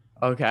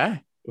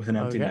 Okay. With an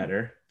empty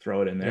netter.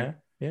 Throw it in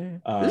there. Yeah.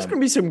 There's gonna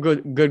be some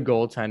good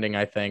goaltending,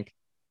 I think.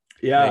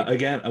 Yeah,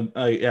 again,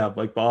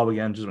 like Bob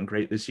again just been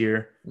great this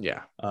year.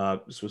 Yeah.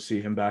 So we'll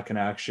see him back in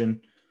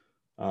action.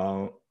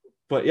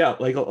 But yeah,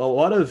 like a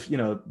lot of,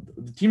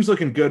 the team's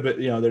looking good, but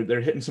they're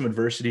hitting some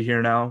adversity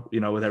here now,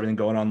 with everything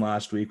going on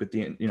last week with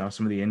the,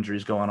 some of the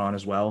injuries going on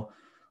as well.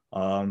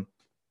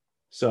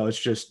 So it's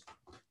just,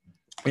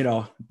 do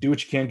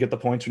what you can, get the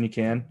points when you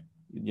can,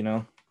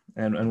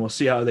 and we'll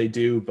see how they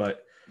do.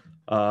 But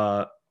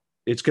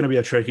it's going to be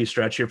a tricky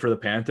stretch here for the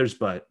Panthers,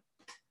 but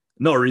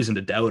no reason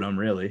to doubt them,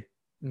 really.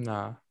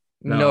 Nah,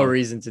 no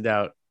reason to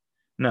doubt.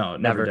 No,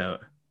 never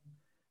doubt.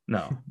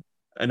 No.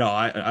 No,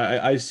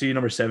 I see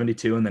number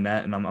 72 in the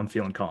net, and I'm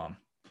feeling calm.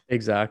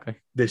 Exactly.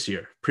 This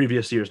year.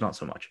 Previous years, not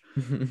so much.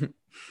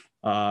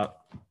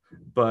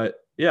 But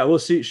yeah, we'll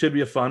see. It should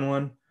be a fun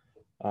one.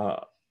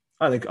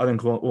 I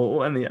think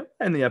we'll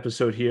end the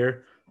episode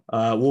here.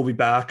 We'll be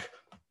back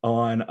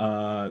on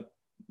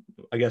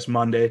I guess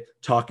Monday,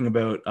 talking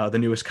about the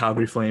newest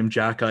Calgary Flame,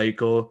 Jack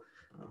Eichel,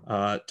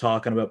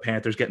 talking about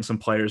Panthers getting some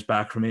players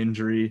back from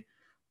injury,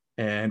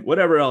 and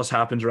whatever else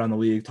happens around the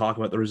league. Talk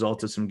about the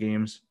results of some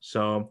games.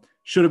 So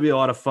should be a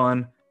lot of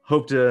fun.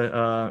 Hope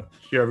to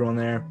hear everyone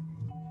there.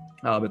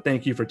 But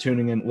thank you for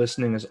tuning in,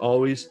 listening as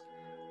always,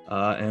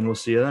 and we'll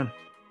see you then.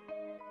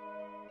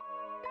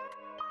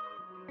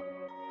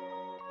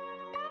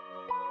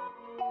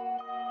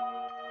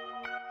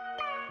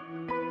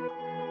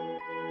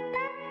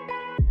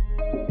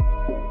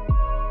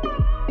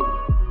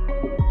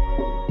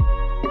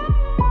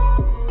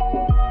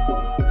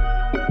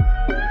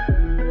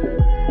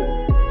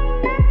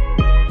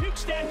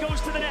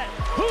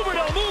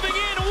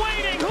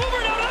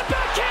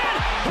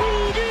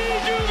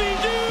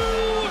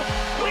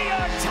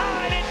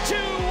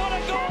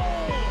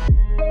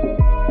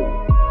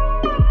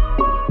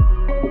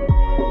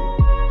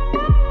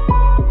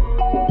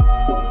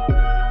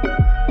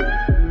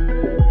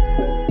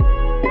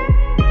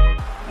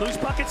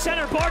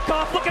 Center,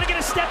 Barkov looking to get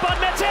a step on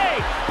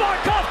Mete.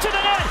 Barkov to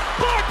the net.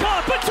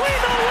 Barkov between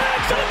the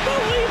legs.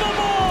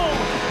 Unbelievable.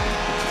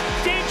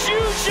 Did you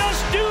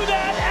just do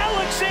that,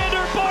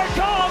 Alexander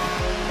Barkov?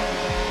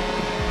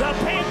 The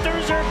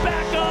Panthers are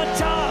back on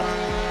top.